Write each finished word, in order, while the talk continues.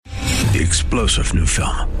The explosive new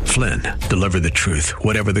film, Flynn, deliver the truth,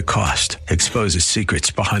 whatever the cost, exposes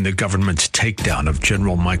secrets behind the government's takedown of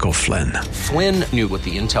General Michael Flynn. Flynn knew what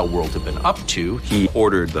the intel world had been up to. He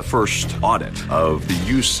ordered the first audit of the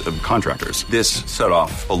use of contractors. This set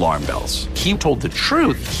off alarm bells. He told the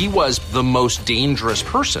truth. He was the most dangerous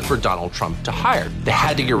person for Donald Trump to hire. They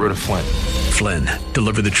had to get rid of Flynn. Flynn,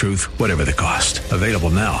 deliver the truth, whatever the cost. Available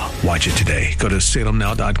now. Watch it today. Go to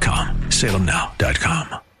salemnow.com.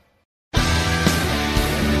 salemnow.com.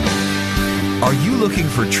 Are you looking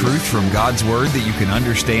for truth from God's Word that you can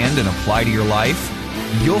understand and apply to your life?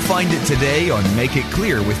 You'll find it today on Make It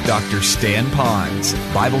Clear with Dr. Stan Ponz,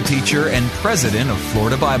 Bible teacher and president of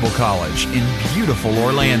Florida Bible College in beautiful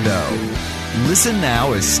Orlando. Listen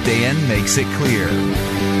now as Stan makes it clear.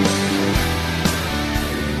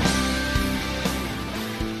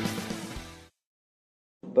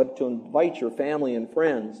 But to invite your family and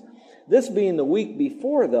friends. This being the week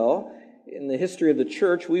before, though, in the history of the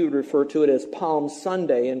church, we would refer to it as Palm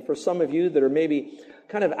Sunday. And for some of you that are maybe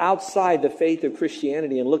kind of outside the faith of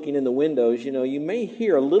Christianity and looking in the windows, you may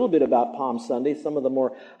hear a little bit about Palm Sunday. Some of the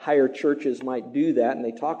more higher churches might do that, and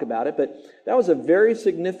they talk about it. But that was a very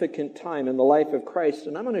significant time in the life of Christ.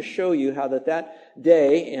 And I'm going to show you how that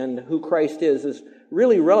day and who Christ is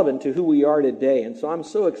really relevant to who we are today. And so I'm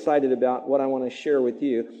so excited about what I want to share with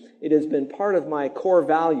you. It has been part of my core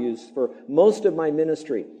values for most of my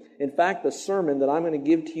ministry. In fact, the sermon that I'm going to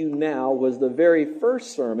give to you now was the very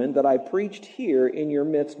first sermon that I preached here in your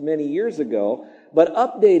midst many years ago, but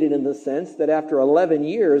updated in the sense that after 11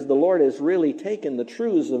 years, the Lord has really taken the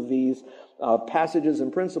truths of these passages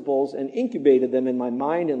and principles and incubated them in my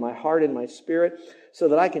mind, in my heart, in my spirit, so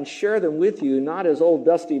that I can share them with you, not as old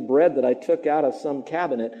dusty bread that I took out of some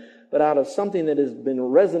cabinet, but out of something that has been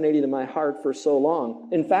resonating in my heart for so long.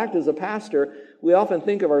 In fact, as a pastor, we often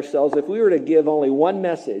think of ourselves, if we were to give only one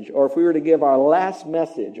message, or if we were to give our last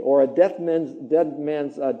message, or a dead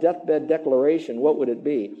man's deathbed declaration, what would it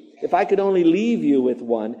be? If I could only leave you with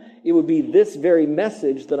one, it would be this very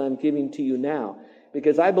message that I'm giving to you now.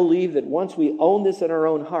 Because I believe that once we own this in our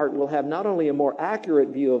own heart, we'll have not only a more accurate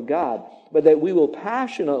view of God, but that we will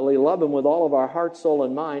passionately love Him with all of our heart, soul,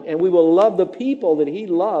 and mind, and we will love the people that He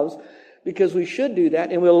loves, because we should do that,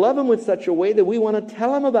 and we'll love Him with such a way that we want to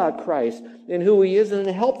tell them about Christ and who He is and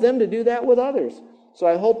help them to do that with others. So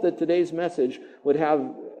I hope that today's message would have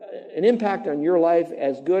an impact on your life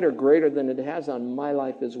as good or greater than it has on my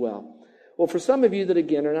life as well. Well, for some of you that,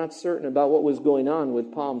 again, are not certain about what was going on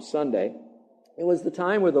with Palm Sunday, it was the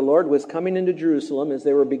time where the Lord was coming into Jerusalem as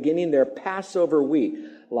they were beginning their Passover week.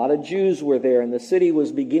 A lot of Jews were there, and the city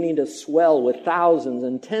was beginning to swell with thousands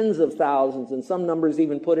and tens of thousands, and some numbers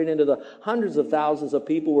even put it into the hundreds of thousands of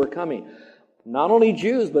people were coming. Not only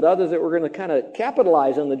Jews, but others that were going to kind of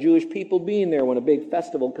capitalize on the Jewish people being there when a big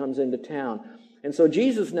festival comes into town. And so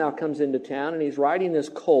Jesus now comes into town, and He's riding this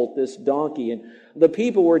colt, this donkey, and the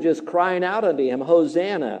people were just crying out unto Him,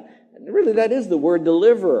 Hosanna. And really, that is the word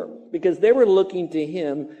deliverer, because they were looking to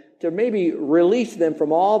Him to maybe release them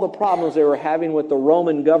from all the problems they were having with the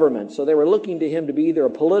Roman government. So they were looking to Him to be either a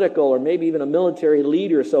political or maybe even a military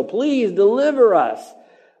leader. So please deliver us.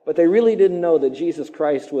 But they really didn't know that Jesus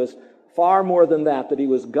Christ was far more than that He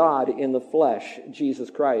was God in the flesh,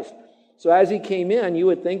 Jesus Christ. So as He came in, you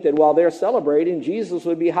would think that while they're celebrating, Jesus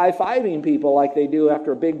would be high-fiving people like they do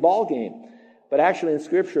after a big ball game. But actually in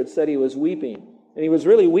Scripture it said He was weeping. And He was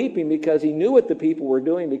really weeping because He knew what the people were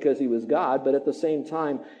doing because He was God, but at the same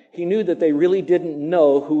time, He knew that they really didn't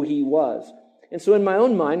know who He was. And so in my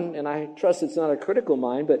own mind, and I trust it's not a critical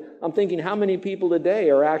mind, but I'm thinking how many people today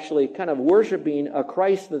are actually kind of worshiping a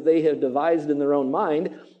Christ that they have devised in their own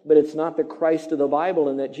mind, but it's not the Christ of the Bible,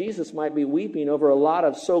 and that Jesus might be weeping over a lot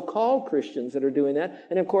of so-called Christians that are doing that,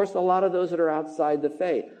 and of course a lot of those that are outside the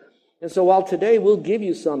faith. And so while today we'll give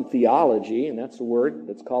you some theology, and that's a word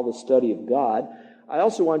that's called the study of God, I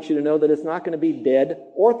also want you to know that it's not going to be dead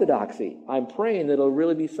orthodoxy. I'm praying that it'll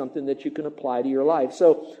really be something that you can apply to your life.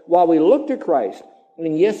 So while we look to Christ,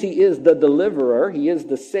 and yes, He is the deliverer, He is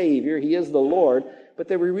the Savior, He is the Lord, but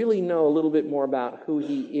that we really know a little bit more about who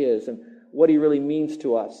He is and what He really means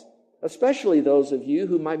to us, especially those of you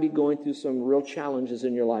who might be going through some real challenges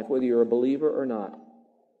in your life, whether you're a believer or not.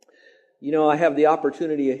 I have the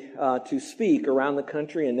opportunity to speak around the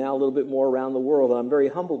country and now a little bit more around the world, and I'm very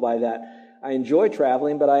humbled by that. I enjoy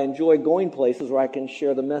traveling, but I enjoy going places where I can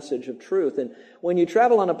share the message of truth. And when you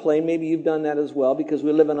travel on a plane, maybe you've done that as well, because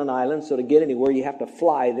we live on an island, so to get anywhere, you have to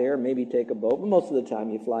fly there, maybe take a boat, but most of the time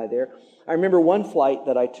you fly there. I remember one flight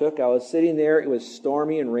that I took, I was sitting there, it was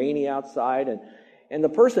stormy and rainy outside, and And the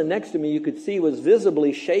person next to me, you could see, was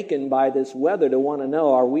visibly shaken by this weather to want to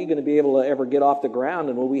know, are we going to be able to ever get off the ground,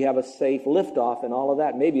 and will we have a safe liftoff and all of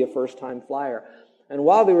that? Maybe a first-time flyer. And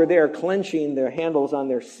while they were there clenching their handles on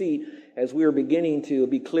their seat as we were beginning to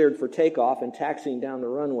be cleared for takeoff and taxiing down the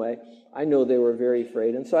runway, I know they were very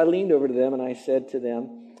afraid. And so I leaned over to them and I said to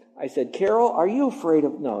them, Carol, are you afraid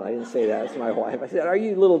of... No, I didn't say that. It's my wife. I said, are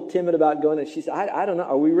you a little timid about going? And she said, I don't know.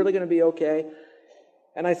 Are we really going to be okay?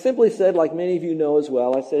 And I simply said, like many of you know as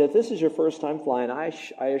well, I said, if this is your first time flying, I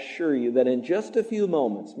assure you that in just a few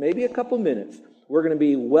moments, maybe a couple minutes, we're going to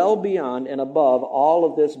be well beyond and above all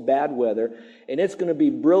of this bad weather, and it's going to be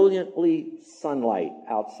brilliantly sunlight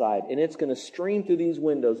outside, and it's going to stream through these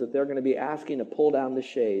windows that they're going to be asking to pull down the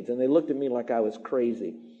shades. And they looked at me like I was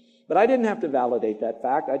crazy. But I didn't have to validate that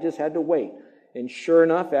fact. I just had to wait. And sure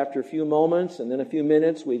enough, after a few moments and then a few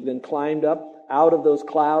minutes, we've been climbed up out of those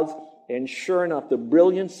clouds. And sure enough, the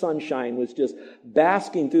brilliant sunshine was just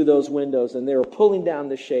basking through those windows, and they were pulling down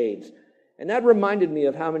the shades. And that reminded me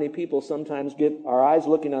of how many people sometimes get our eyes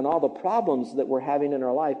looking on all the problems that we're having in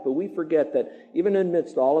our life, but we forget that even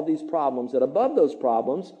amidst all of these problems, that above those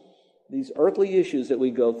problems, these earthly issues that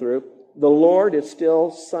we go through, the Lord is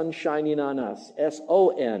still sun shining on us.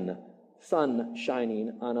 S-O-N, sun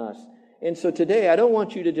shining on us. And so today, I don't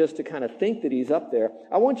want you to just to kind of think that He's up there.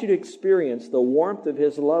 I want you to experience the warmth of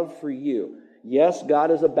His love for you. Yes,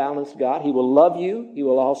 God is a balanced God. He will love you. He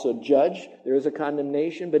will also judge. There is a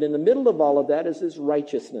condemnation. But in the middle of all of that is His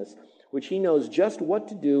righteousness, which He knows just what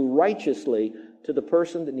to do righteously to the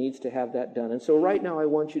person that needs to have that done. And so right now, I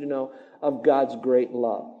want you to know of God's great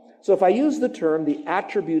love. So if I use the term, the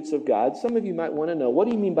attributes of God, some of you might want to know, what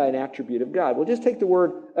do you mean by an attribute of God? Well, just take the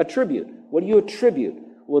word attribute. What do you attribute?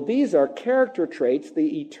 Well, these are character traits,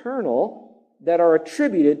 the eternal, that are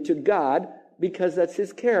attributed to God because that's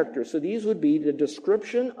His character. So these would be the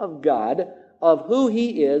description of God, of who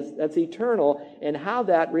He is, that's eternal, and how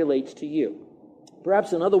that relates to you.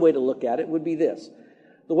 Perhaps another way to look at it would be this.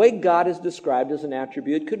 The way God is described as an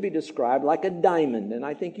attribute could be described like a diamond, and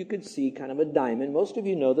I think you could see kind of a diamond. Most of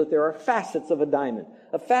you know that there are facets of a diamond.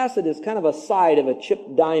 A facet is kind of a side of a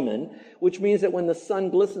chipped diamond, which means that when the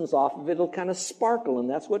sun glistens off of it, it'll kind of sparkle, and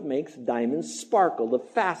that's what makes diamonds sparkle, the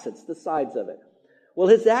facets, the sides of it. Well,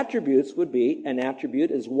 His attributes would be, an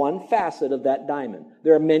attribute is one facet of that diamond.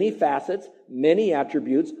 There are many facets, many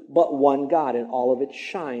attributes, but one God, and all of it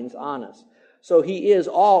shines on us. So He is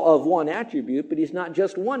all of one attribute, but He's not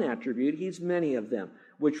just one attribute, He's many of them,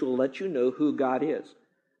 which will let you know who God is.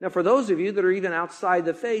 Now, for those of you that are even outside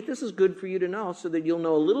the faith, this is good for you to know so that you'll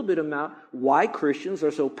know a little bit about why Christians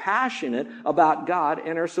are so passionate about God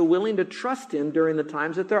and are so willing to trust Him during the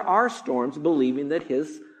times that there are storms, believing that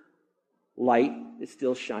His light is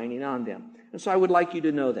still shining on them. And so I would like you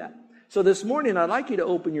to know that. So this morning, I'd like you to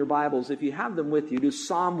open your Bibles, if you have them with you, to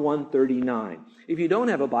Psalm 139. If you don't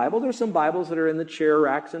have a Bible, there's some Bibles that are in the chair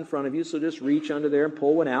racks in front of you, so just reach under there and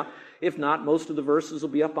pull one out. If not, most of the verses will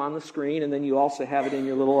be up on the screen, and then you also have it in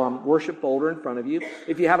your little worship folder in front of you.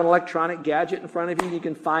 If you have an electronic gadget in front of you, you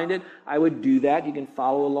can find it. I would do that. You can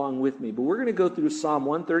follow along with me. But we're going to go through Psalm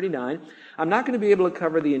 139. I'm not going to be able to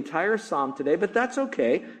cover the entire psalm today, but that's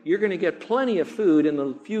okay. You're going to get plenty of food in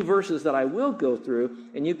the few verses that I will go through,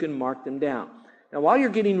 and you can mark them down. Now, while you're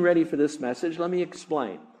getting ready for this message, let me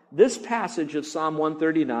explain. This passage of Psalm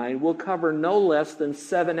 139 will cover no less than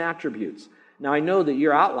 7 attributes. Now, I know that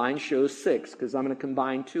your outline shows 6, because I'm going to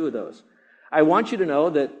combine 2 of those. I want you to know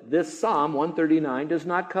that this Psalm 139 does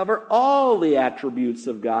not cover all the attributes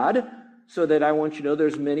of God, so that I want you to know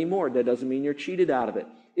there's many more. That doesn't mean you're cheated out of it.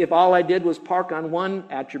 If all I did was park on one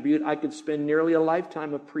attribute, I could spend nearly a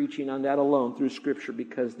lifetime of preaching on that alone through Scripture,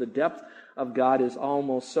 because the depth of God is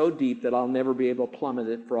almost so deep that I'll never be able to plummet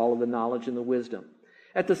it for all of the knowledge and the wisdom.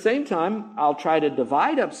 At the same time, I'll try to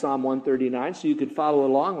divide up Psalm 139 so you could follow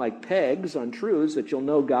along like pegs on truths that you'll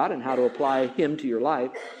know God and how to apply Him to your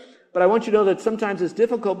life. But I want you to know that sometimes it's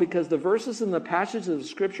difficult because the verses in the passages of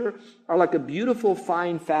Scripture are like a beautiful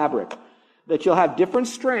fine fabric, that you'll have different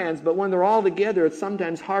strands, but when they're all together, it's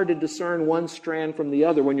sometimes hard to discern one strand from the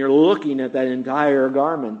other when you're looking at that entire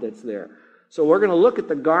garment that's there. So we're going to look at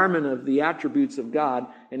the garment of the attributes of God,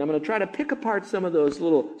 and I'm going to try to pick apart some of those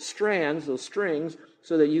little strands, those strings,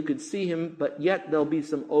 so that you could see Him, but yet there'll be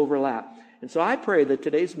some overlap. And so I pray that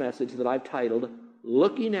today's message that I've titled,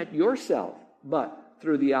 Looking at Yourself, but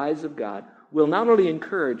Through the Eyes of God, will not only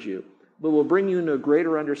encourage you, but will bring you into a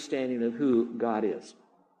greater understanding of who God is.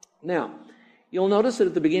 Now, you'll notice that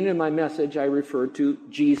at the beginning of my message, I referred to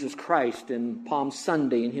Jesus Christ and Palm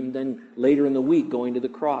Sunday and Him then later in the week going to the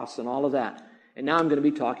cross and all of that. And now I'm going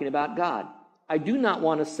to be talking about God. I do not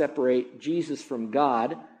want to separate Jesus from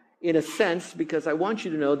God in a sense, because I want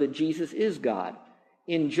you to know that Jesus is God.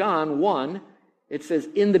 In John 1, it says,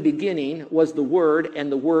 in the beginning was the Word,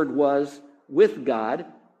 and the Word was with God,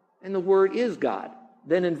 and the Word is God.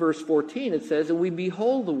 Then in verse 14 it says, and we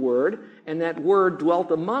behold the Word, and that Word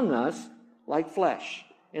dwelt among us like flesh.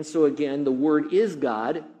 And so again, the Word is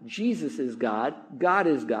God, Jesus is God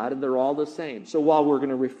is God, and they're all the same. So while we're going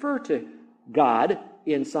to refer to God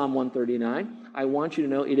in Psalm 139, I want you to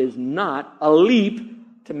know it is not a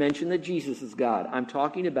leap to mention that Jesus is God. I'm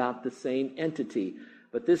talking about the same entity,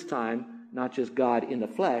 but this time, not just God in the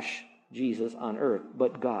flesh, Jesus on earth,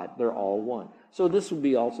 but God. They're all one. So this would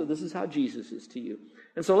be also, this is how Jesus is to you.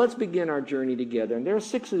 And so let's begin our journey together. And there are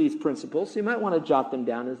 6 of these principles, so you might want to jot them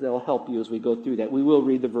down as they'll help you as we go through that. We will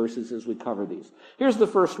read the verses as we cover these. Here's the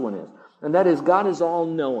first one is, and that is God is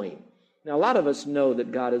all-knowing. Now, a lot of us know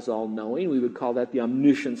that God is all-knowing. We would call that the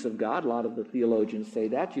omniscience of God. A lot of the theologians say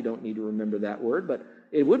that. You don't need to remember that word, but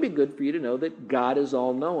it would be good for you to know that God is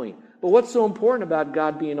all-knowing. But what's so important about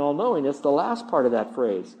God being all-knowing is the last part of that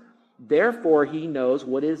phrase. Therefore, he knows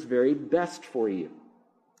what is very best for you.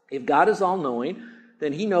 If God is all-knowing,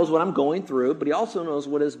 then he knows what I'm going through, but he also knows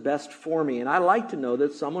what is best for me. And I like to know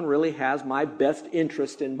that someone really has my best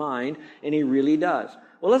interest in mind, and he really does.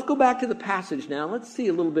 Well, let's go back to the passage now. Let's see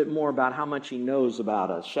a little bit more about how much he knows about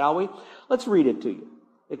us, shall we? Let's read it to you.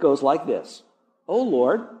 It goes like this. O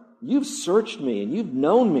Lord, you've searched me, and you've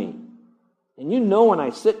known me. And you know when I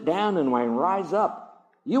sit down and when I rise up.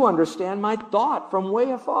 You understand my thought from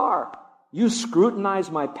way afar. You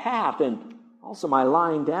scrutinize my path and also my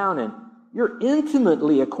lying down, and you're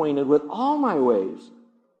intimately acquainted with all my ways.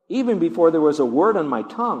 Even before there was a word on my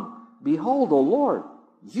tongue, behold, O Lord,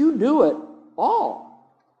 you do it all.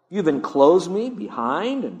 You've enclosed me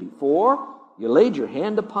behind and before. You laid your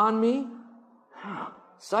hand upon me.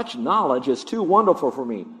 Such knowledge is too wonderful for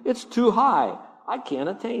me. It's too high. I can't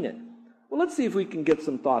attain it. Well, let's see if we can get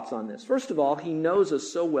some thoughts on this. First of all, he knows us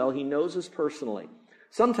so well. He knows us personally.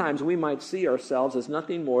 Sometimes we might see ourselves as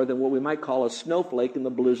nothing more than what we might call a snowflake in the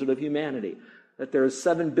blizzard of humanity. That there's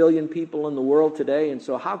 7 billion people in the world today, and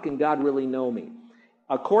so how can God really know me?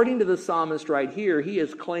 According to the psalmist right here, he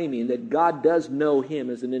is claiming that God does know him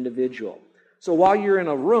as an individual. So while you're in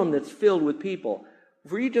a room that's filled with people,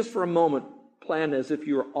 for you just for a moment, plan as if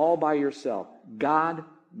you were all by yourself. God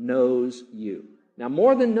knows you. Now,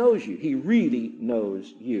 more than knows you, he really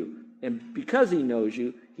knows you. And because he knows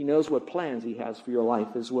you, he knows what plans he has for your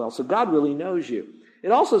life as well. So God really knows you.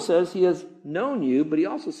 It also says he has known you, but he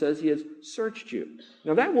also says he has searched you.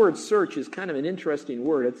 Now, that word search is kind of an interesting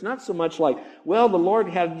word. It's not so much like, well, the Lord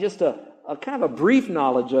had just a kind of a brief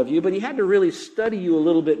knowledge of you, but he had to really study you a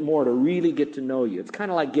little bit more to really get to know you. It's kind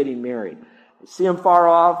of like getting married. You see him far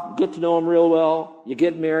off, get to know him real well, you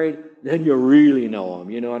get married, then you really know him.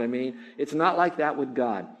 You know what I mean? It's not like that with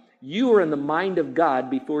God. You were in the mind of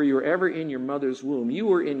God before you were ever in your mother's womb. You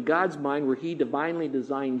were in God's mind where he divinely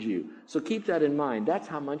designed you. So keep that in mind. That's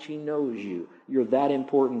how much he knows you. You're that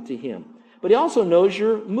important to him. But he also knows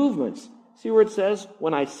your movements. See where it says,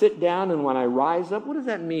 when I sit down and when I rise up? What does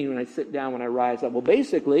that mean when I sit down, when I rise up? Well,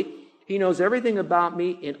 basically, he knows everything about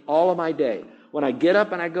me in all of my day. When I get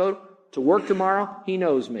up and I go to work tomorrow, he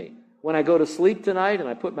knows me. When I go to sleep tonight and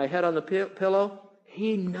I put my head on the pillow,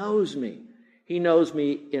 he knows me. He knows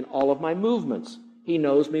me in all of my movements. He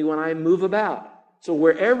knows me when I move about. So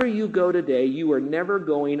wherever you go today, you are never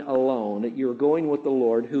going alone. You're going with the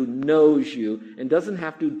Lord who knows you and doesn't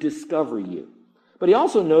have to discover you. But he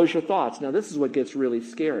also knows your thoughts. Now, this is what gets really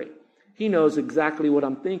scary. He knows exactly what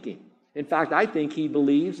I'm thinking. In fact, I think he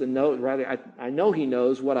believes and I know he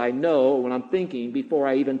knows what I know when I'm thinking before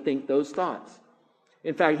I even think those thoughts.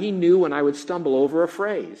 In fact, he knew when I would stumble over a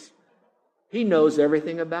phrase. He knows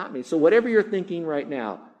everything about me. So whatever you're thinking right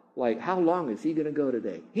now, like, how long is he going to go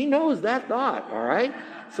today? He knows that thought, all right?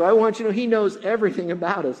 So I want you to know he knows everything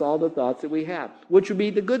about us, all the thoughts that we have, which would be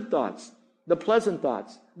the good thoughts, the pleasant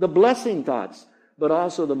thoughts, the blessing thoughts, but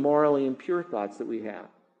also the morally impure thoughts that we have.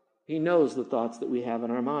 He knows the thoughts that we have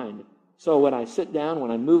in our mind. So when I sit down,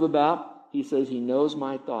 when I move about, he says he knows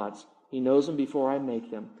my thoughts. He knows them before I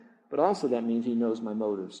make them. But also that means he knows my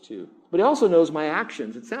motives too. But he also knows my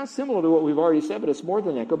actions. It sounds similar to what we've already said, but it's more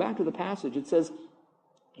than that. Go back to the passage. It says,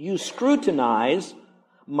 you scrutinize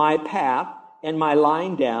my path and my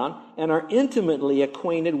lying down and are intimately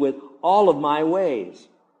acquainted with all of my ways.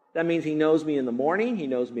 That means he knows me in the morning, he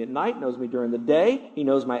knows me at night, knows me during the day, he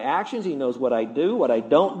knows my actions, he knows what I do, what I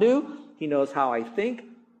don't do, he knows how I think.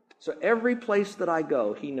 So every place that I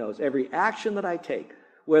go, he knows. Every action that I take.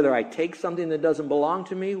 Whether I take something that doesn't belong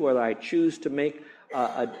to me, whether I choose to make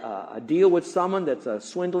a deal with someone that's a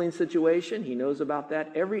swindling situation. He knows about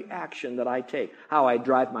that. Every action that I take, how I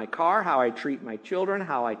drive my car, how I treat my children,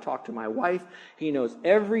 how I talk to my wife. He knows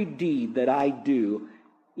every deed that I do,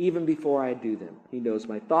 even before I do them. He knows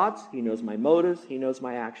my thoughts. He knows my motives. He knows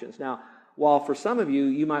my actions. Now, while for some of you,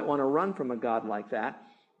 you might want to run from a God like that,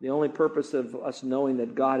 the only purpose of us knowing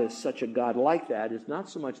that God is such a God like that is not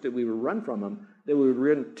so much that we would run from Him, that we would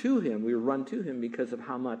run to Him. We would run to Him because of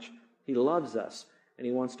how much He loves us, and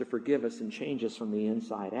He wants to forgive us and change us from the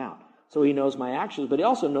inside out. So He knows my actions, but He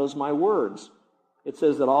also knows my words. It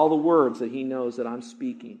says that all the words that He knows that I'm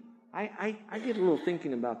speaking. I get a little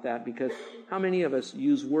thinking about that, because how many of us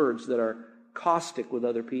use words that are caustic with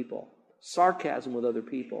other people, sarcasm with other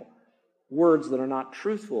people, words that are not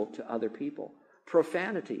truthful to other people?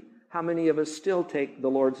 Profanity. How many of us still take the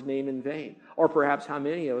Lord's name in vain? Or perhaps how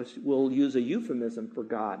many of us will use a euphemism for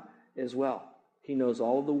God as well? He knows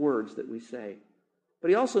all of the words that we say. But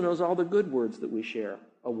He also knows all the good words that we share.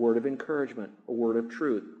 A word of encouragement, a word of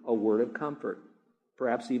truth, a word of comfort.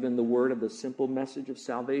 Perhaps even the word of the simple message of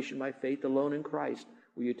salvation by faith alone in Christ.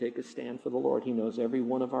 Will you take a stand for the Lord? He knows every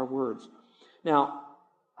one of our words. Now,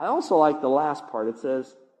 I also like the last part. It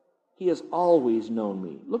says, He has always known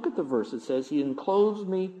me. Look at the verse. It says, He enclosed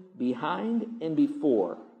me behind and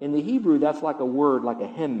before. In the Hebrew, that's like a word, like a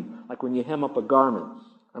hem, like when you hem up a garment.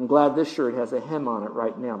 I'm glad this shirt has a hem on it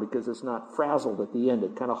right now, because it's not frazzled at the end.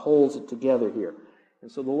 It kind of holds it together here.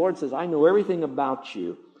 And so the Lord says, I know everything about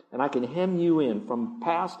you, and I can hem you in from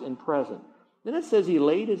past and present. Then it says He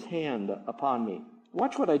laid His hand upon me.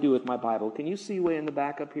 Watch what I do with my Bible. Can you see way in the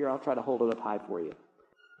back up here? I'll try to hold it up high for you.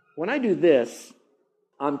 When I do this,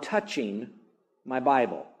 I'm touching my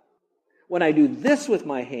Bible. When I do this with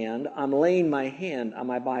my hand, I'm laying my hand on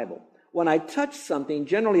my Bible. When I touch something,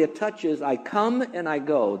 generally a touch is I come and I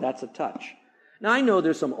go. That's a touch. Now, I know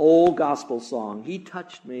there's some old gospel song, He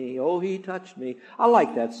touched me, oh, He touched me. I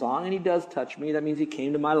like that song, and He does touch me. That means He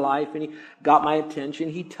came to my life, and He got my attention.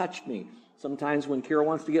 He touched me. Sometimes when Kira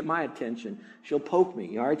wants to get my attention, she'll poke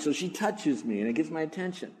me, all right? So she touches me, and it gets my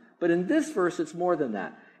attention. But in this verse, it's more than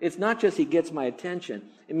that. It's not just He gets my attention.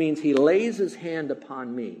 It means He lays His hand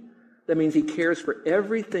upon me. That means He cares for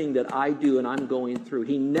everything that I do and I'm going through.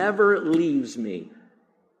 He never leaves me.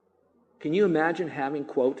 Can you imagine having,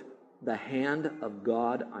 quote, the hand of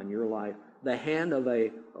God on your life? The hand of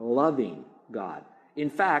a loving God. In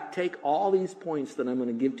fact, take all these points that I'm going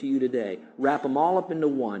to give to you today, wrap them all up into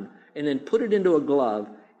one, and then put it into a glove,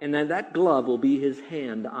 and then that glove will be His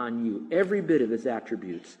hand on you. Every bit of His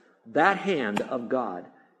attributes. That hand of God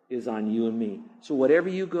is on you and me. So whatever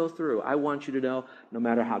you go through, I want you to know, no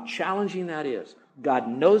matter how challenging that is, God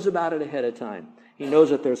knows about it ahead of time. He knows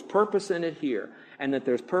that there's purpose in it here, and that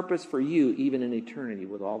there's purpose for you even in eternity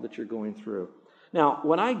with all that you're going through. Now,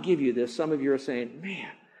 when I give you this, some of you are saying,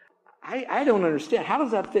 man, I don't understand. How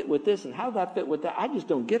does that fit with this, and how does that fit with that? I just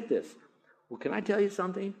don't get this. Well, can I tell you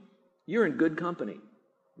something? You're in good company.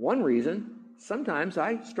 One reason, sometimes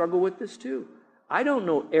I struggle with this too. I don't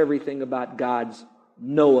know everything about God's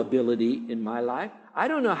knowability in my life. I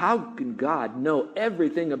don't know how can God know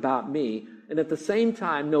everything about me and at the same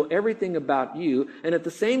time know everything about you and at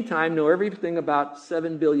the same time know everything about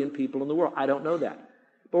 7 billion people in the world. I don't know that.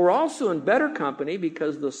 But we're also in better company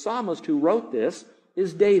because the psalmist who wrote this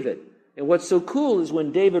is David. And what's so cool is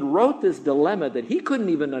when David wrote this dilemma that he couldn't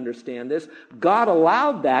even understand this, God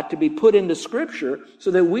allowed that to be put into Scripture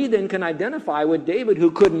so that we then can identify with David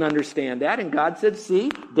who couldn't understand that. And God said,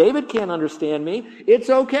 see, David can't understand me. It's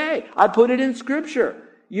okay. I put it in Scripture.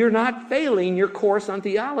 You're not failing your course on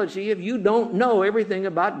theology if you don't know everything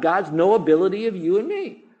about God's knowability of you and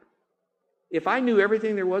me. If I knew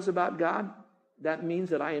everything there was about God, that means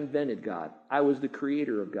that I invented God. I was the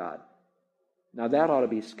creator of God. Now, that ought to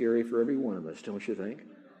be scary for every one of us, don't you think?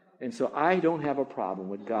 And so I don't have a problem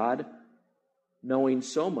with God knowing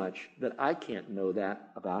so much that I can't know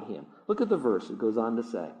that about Him. Look at the verse. It goes on to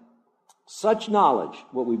say, such knowledge,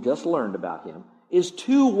 what we've just learned about Him, is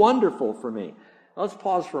too wonderful for me. Now, let's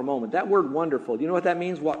pause for a moment. That word wonderful, do you know what that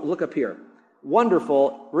means? Look up here.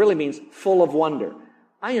 Wonderful really means full of wonder.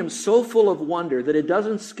 I am so full of wonder that it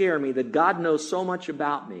doesn't scare me that God knows so much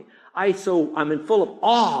about me. I'm in full of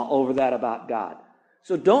awe over that about God.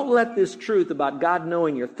 So don't let this truth about God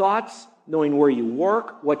knowing your thoughts, knowing where you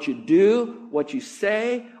work, what you do, what you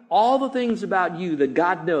say, all the things about you that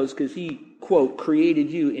God knows because He, quote,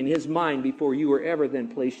 created you in His mind before you were ever then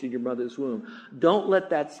placed in your mother's womb. Don't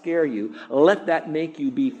let that scare you. Let that make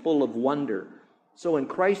you be full of wonder. So when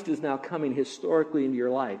Christ is now coming historically into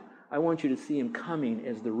your life, I want you to see Him coming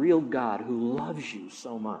as the real God who loves you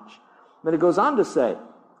so much. But it goes on to say,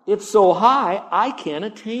 it's so high, I can't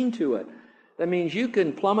attain to it. That means you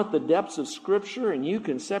can plummet the depths of Scripture and you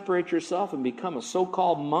can separate yourself and become a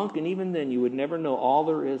so-called monk, and even then you would never know all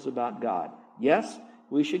there is about God. Yes,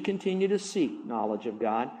 we should continue to seek knowledge of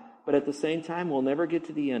God, but at the same time, we'll never get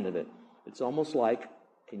to the end of it. It's almost like,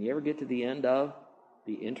 can you ever get to the end of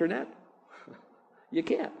the internet? You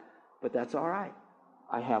can't, but that's all right.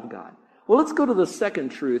 I have God. Well, let's go to the second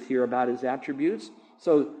truth here about his attributes.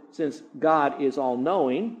 So, since God is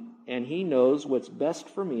all-knowing, and he knows what's best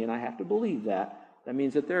for me, and I have to believe that, that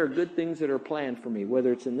means that there are good things that are planned for me,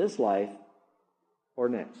 whether it's in this life or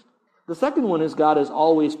next. The second one is God is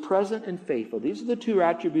always present and faithful. These are the two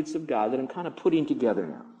attributes of God that I'm kind of putting together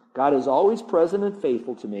now. God is always present and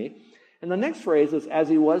faithful to me. And the next phrase is, as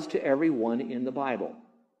he was to everyone in the Bible.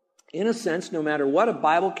 In a sense, no matter what a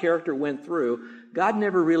Bible character went through, God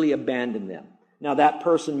never really abandoned them. Now, that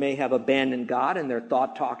person may have abandoned God in their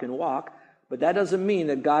thought, talk, and walk, but that doesn't mean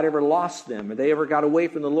that God ever lost them or they ever got away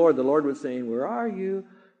from the Lord. The Lord was saying, where are you?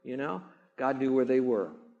 You know, God knew where they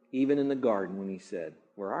were. Even in the garden when he said,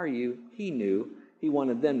 where are you? He knew. He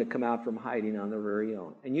wanted them to come out from hiding on their very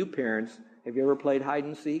own. And you parents, have you ever played hide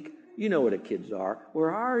and seek? You know what the kids are.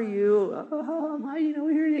 Where are you? Oh, I'm hiding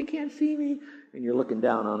over here. They can't see me. And you're looking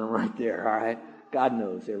down on them right there, all right? God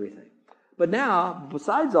knows everything. But now,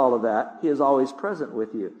 besides all of that, he is always present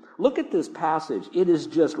with you. Look at this passage. It is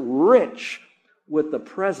just rich with the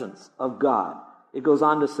presence of God. It goes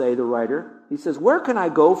on to say, the writer, he says, where can I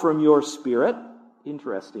go from your Spirit?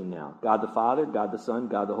 Interesting now. God the Father, God the Son,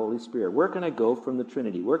 God the Holy Spirit. Where can I go from the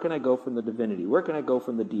Trinity? Where can I go from the divinity? Where can I go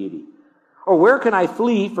from the deity? Or where can I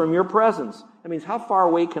flee from your presence? That means how far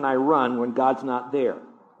away can I run when God's not there?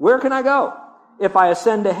 Where can I go? If I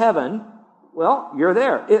ascend to heaven, well, you're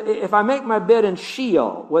there. If I make my bed in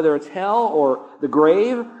Sheol, whether it's hell or the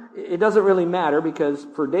grave, it doesn't really matter, because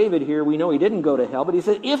for David here, we know he didn't go to hell, but he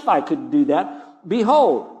said, if I could do that,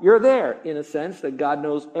 behold, you're there, in a sense that God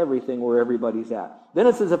knows everything where everybody's at. Then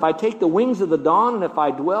it says, if I take the wings of the dawn and if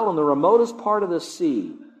I dwell in the remotest part of the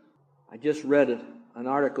sea. I just read an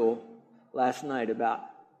article last night about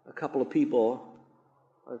a couple of people,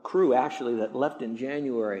 a crew actually, that left in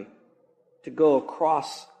January to go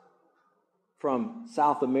across from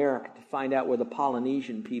South America to find out where the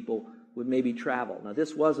Polynesian people would maybe travel. Now,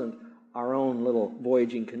 this wasn't our own little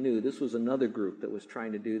voyaging canoe. This was another group that was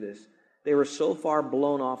trying to do this. They were so far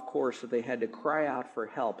blown off course that they had to cry out for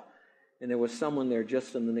help, and there was someone there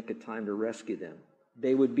just in the nick of time to rescue them.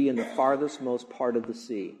 They would be in the farthest most part of the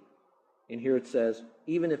sea. And here it says,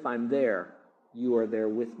 even if I'm there, you are there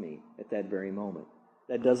with me at that very moment.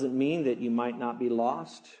 That doesn't mean that you might not be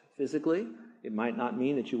lost physically. It might not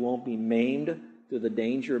mean that you won't be maimed through the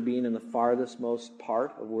danger of being in the farthest most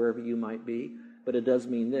part of wherever you might be. But it does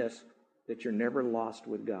mean this, that you're never lost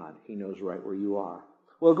with God. He knows right where you are.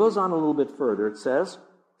 Well, it goes on a little bit further. It says,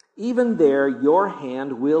 even there your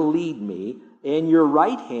hand will lead me, and your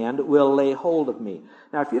right hand will lay hold of me.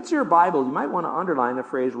 Now, if it's your Bible, you might want to underline the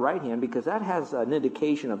phrase right hand, because that has an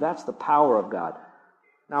indication of that's the power of God.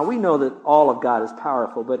 Now, we know that all of God is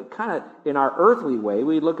powerful, but kind of in our earthly way,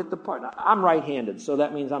 we look at the part. I'm right-handed, so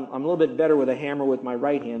that means I'm a little bit better with a hammer with my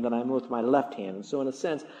right hand than I am with my left hand. And so in a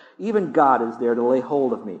sense, even God is there to lay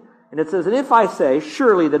hold of me. And it says, and if I say,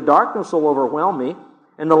 surely the darkness will overwhelm me,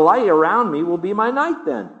 and the light around me will be my night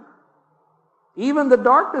then. Even the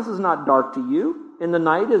darkness is not dark to you, and the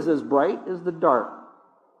night is as bright as the dark.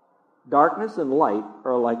 Darkness and light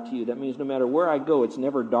are alike to you. That means no matter where I go, it's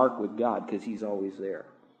never dark with God, because he's always there.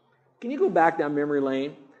 Can you go back down memory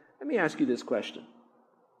lane? Let me ask you this question.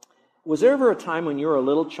 Was there ever a time when you were a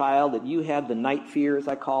little child that you had the night fears,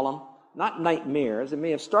 I call them? Not nightmares. It may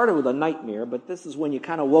have started with a nightmare, but this is when you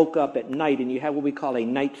kind of woke up at night and you had what we call a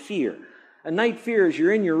night fear. A night fear is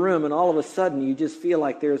you're in your room and all of a sudden you just feel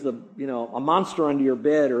like there's a monster under your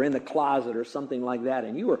bed or in the closet or something like that,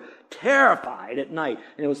 and you were terrified at night,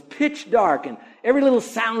 and it was pitch dark, and every little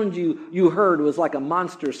sound you heard was like a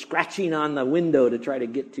monster scratching on the window to try to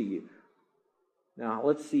get to you. Now,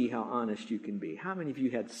 let's see how honest you can be. How many of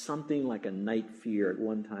you had something like a night fear at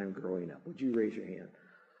one time growing up? Would you raise your hand?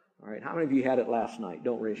 All right. How many of you had it last night?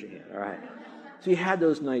 Don't raise your hand. All right. So you had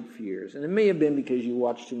those night fears. And it may have been because you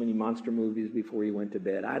watched too many monster movies before you went to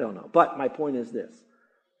bed. I don't know. But my point is this,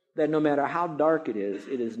 that no matter how dark it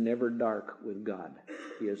is never dark with God.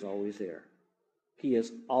 He is always there. He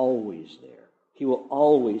is always there. He will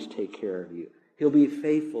always take care of you. He'll be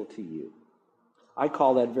faithful to you. I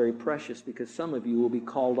call that very precious because some of you will be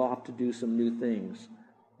called off to do some new things.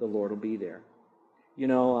 The Lord will be there.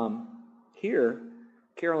 Here,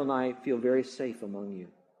 Carol and I feel very safe among you.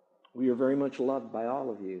 We are very much loved by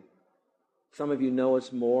all of you. Some of you know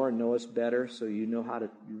us more and know us better, so you know how to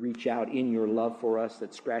reach out in your love for us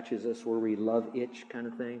that scratches us where we love itch kind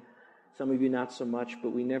of thing. Some of you not so much, but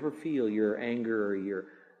we never feel your anger or your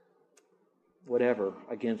whatever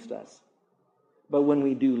against us. But when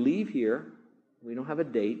we do leave here, we don't have a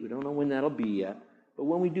date, we don't know when that'll be yet, but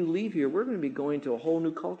when we do leave here, we're going to be going to a whole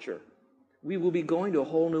new culture. We will be going to a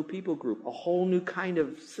whole new people group, a whole new kind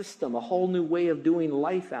of system, a whole new way of doing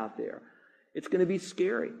life out there. It's going to be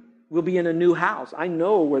scary. We'll be in a new house. I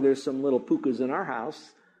know where there's some little pukas in our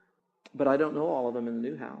house, but I don't know all of them in the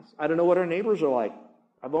new house. I don't know what our neighbors are like.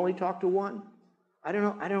 I've only talked to one. I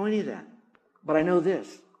don't know any of that. But I know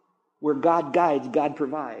this. Where God guides, God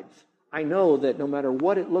provides. I know that no matter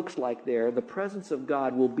what it looks like there, the presence of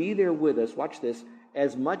God will be there with us. Watch this.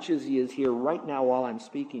 As much as He is here right now while I'm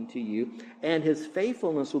speaking to you. And His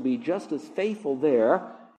faithfulness will be just as faithful there.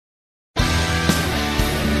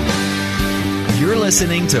 You're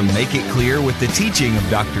listening to Make It Clear with the teaching of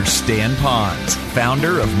Dr. Stan Ponz,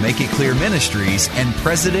 founder of Make It Clear Ministries and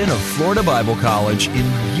president of Florida Bible College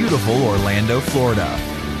in beautiful Orlando, Florida.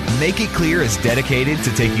 Make It Clear is dedicated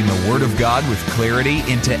to taking the Word of God with clarity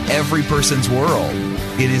into every person's world.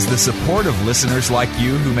 It is the support of listeners like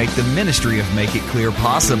you who make the ministry of Make It Clear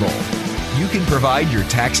possible. You can provide your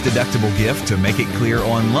tax-deductible gift to Make It Clear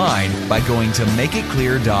online by going to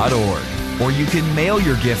makeitclear.org. Or you can mail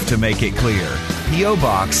your gift to Make It Clear, P.O.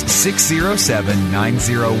 Box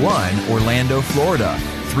 607901, Orlando, Florida,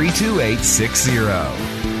 32860.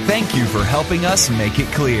 Thank you for helping us make it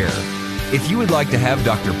clear. If you would like to have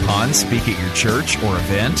Dr. Ponz speak at your church or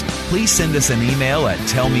event, please send us an email at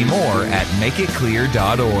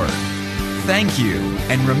tellmemore@makeitclear.org. Thank you,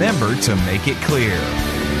 and remember to make it clear.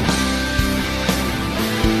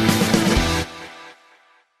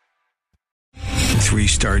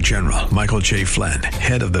 Three-star General Michael J. Flynn,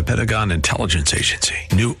 head of the Pentagon Intelligence Agency,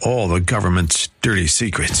 knew all the government's dirty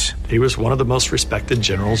secrets. He was one of the most respected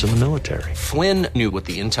generals in the military. Flynn knew what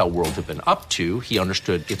the intel world had been up to. He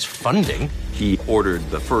understood its funding. He ordered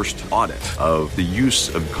the first audit of the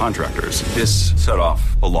use of contractors. This set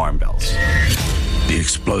off alarm bells. The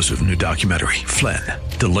explosive new documentary, Flynn,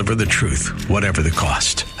 Deliver the Truth, Whatever the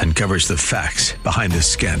Cost, uncovers the facts behind this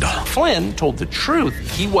scandal. Flynn told the truth.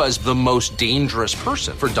 He was the most dangerous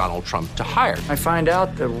person for Donald Trump to hire. I find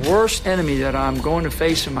out the worst enemy that I'm going to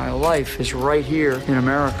face in my life is right here in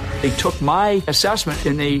America. They took my assessment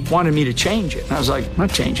and they wanted me to change it. And I was like, I'm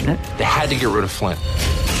not changing it. They had to get rid of Flynn.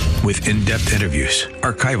 With in-depth interviews,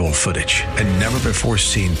 archival footage, and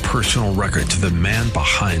never-before-seen personal records of the man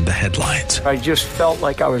behind the headlines. I just felt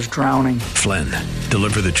like I was drowning. Flynn,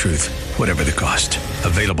 Deliver the Truth, Whatever the Cost.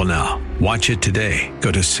 Available now. Watch it today.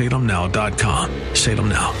 Go to salemnow.com.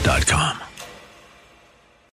 salemnow.com.